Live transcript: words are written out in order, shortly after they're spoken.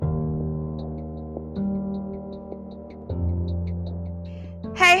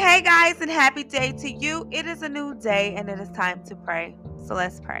Hey guys, and happy day to you. It is a new day and it is time to pray. So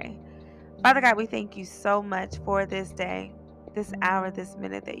let's pray. Father God, we thank you so much for this day, this hour, this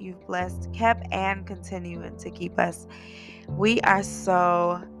minute that you've blessed, kept, and continuing to keep us. We are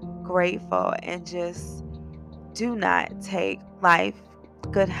so grateful and just do not take life,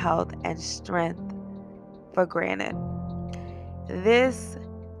 good health, and strength for granted. This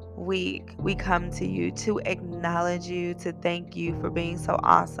week, we come to you to acknowledge you, to thank you for being so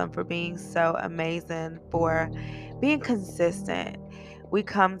awesome, for being so amazing, for being consistent. We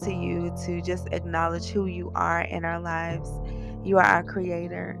come to you to just acknowledge who you are in our lives. You are our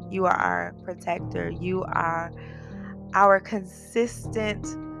creator, you are our protector, you are our consistent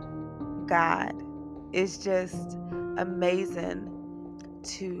God. It's just amazing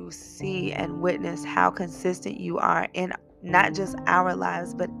to see and witness how consistent you are in not just our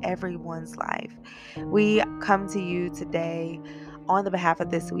lives, but everyone's life. We come to you today on the behalf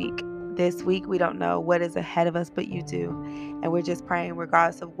of this week. This week, we don't know what is ahead of us, but you do. And we're just praying,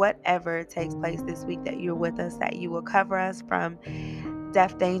 regardless of whatever takes place this week, that you're with us, that you will cover us from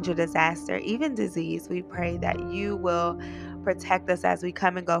death, danger, disaster, even disease. We pray that you will protect us as we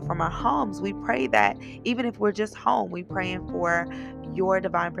come and go from our homes. We pray that even if we're just home, we're praying for your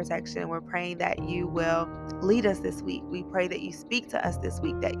divine protection. We're praying that you will lead us this week. We pray that you speak to us this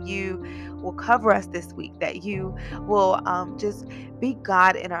week, that you will cover us this week, that you will just be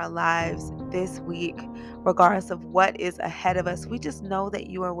God in our lives this week, regardless of what is ahead of us. We just know that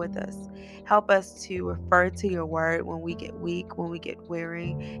you are with us. Help us to refer to your word when we get weak, when we get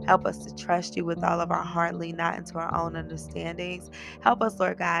weary. Help us to trust you with all of our heart, lean not into our own understandings. Help us,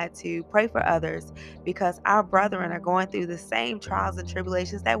 Lord God, to pray for others because our brethren are going through the same trials and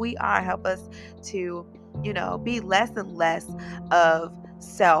tribulations that we are. Help us to, be less and less of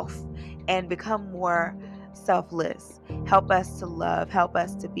self and become more selfless. Help us to love. Help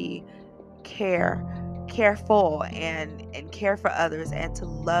us to be careful and care for others and to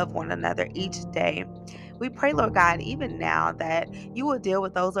love one another each day. We pray, Lord God, even now that you will deal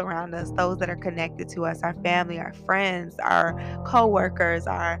with those around us, those that are connected to us, our family, our friends, our co-workers,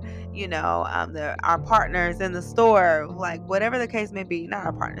 our partners in the store, like whatever the case may be, not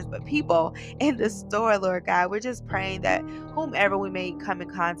our partners, but people in the store, Lord God. We're just praying that whomever we may come in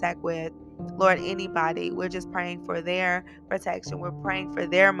contact with, Lord, anybody, we're just praying for their protection. We're praying for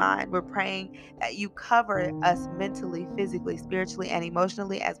their mind. We're praying that you cover us mentally, physically, spiritually, and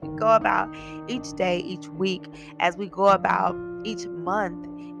emotionally as we go about each day, each week, as we go about each month,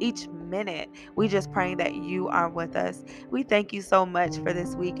 each minute. We just praying that you are with us. We thank you so much for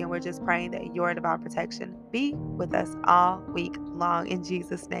this week, and we're just praying that your divine protection be with us all week long. In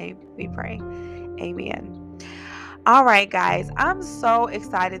Jesus' name we pray. Amen. All right, guys, I'm so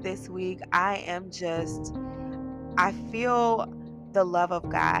excited this week. I feel the love of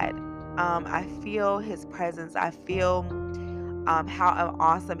God. I feel his presence. I feel how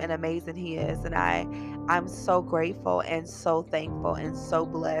awesome and amazing he is. And I'm so grateful and so thankful and so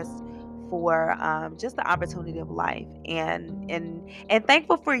blessed for just the opportunity of life and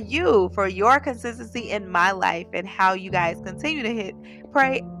thankful for you for your consistency in my life and how you guys continue to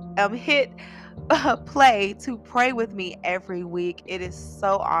hit play to pray with me every week. It is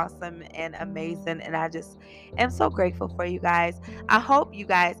so awesome and amazing. And I just am so grateful for you guys. I hope you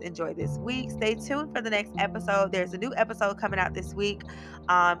guys enjoy this week. Stay tuned for the next episode. There's a new episode coming out this week.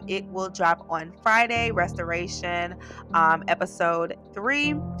 It will drop on Friday. Restoration episode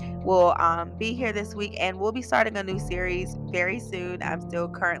 3 will be here this week. And we'll be starting a new series very soon. I'm still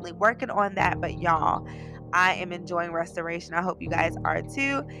currently working on that. But y'all, I am enjoying Restoration. I hope you guys are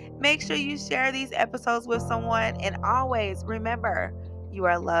too. Make sure you share these episodes with someone. And always remember, you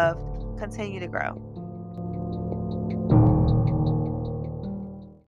are loved. Continue to grow.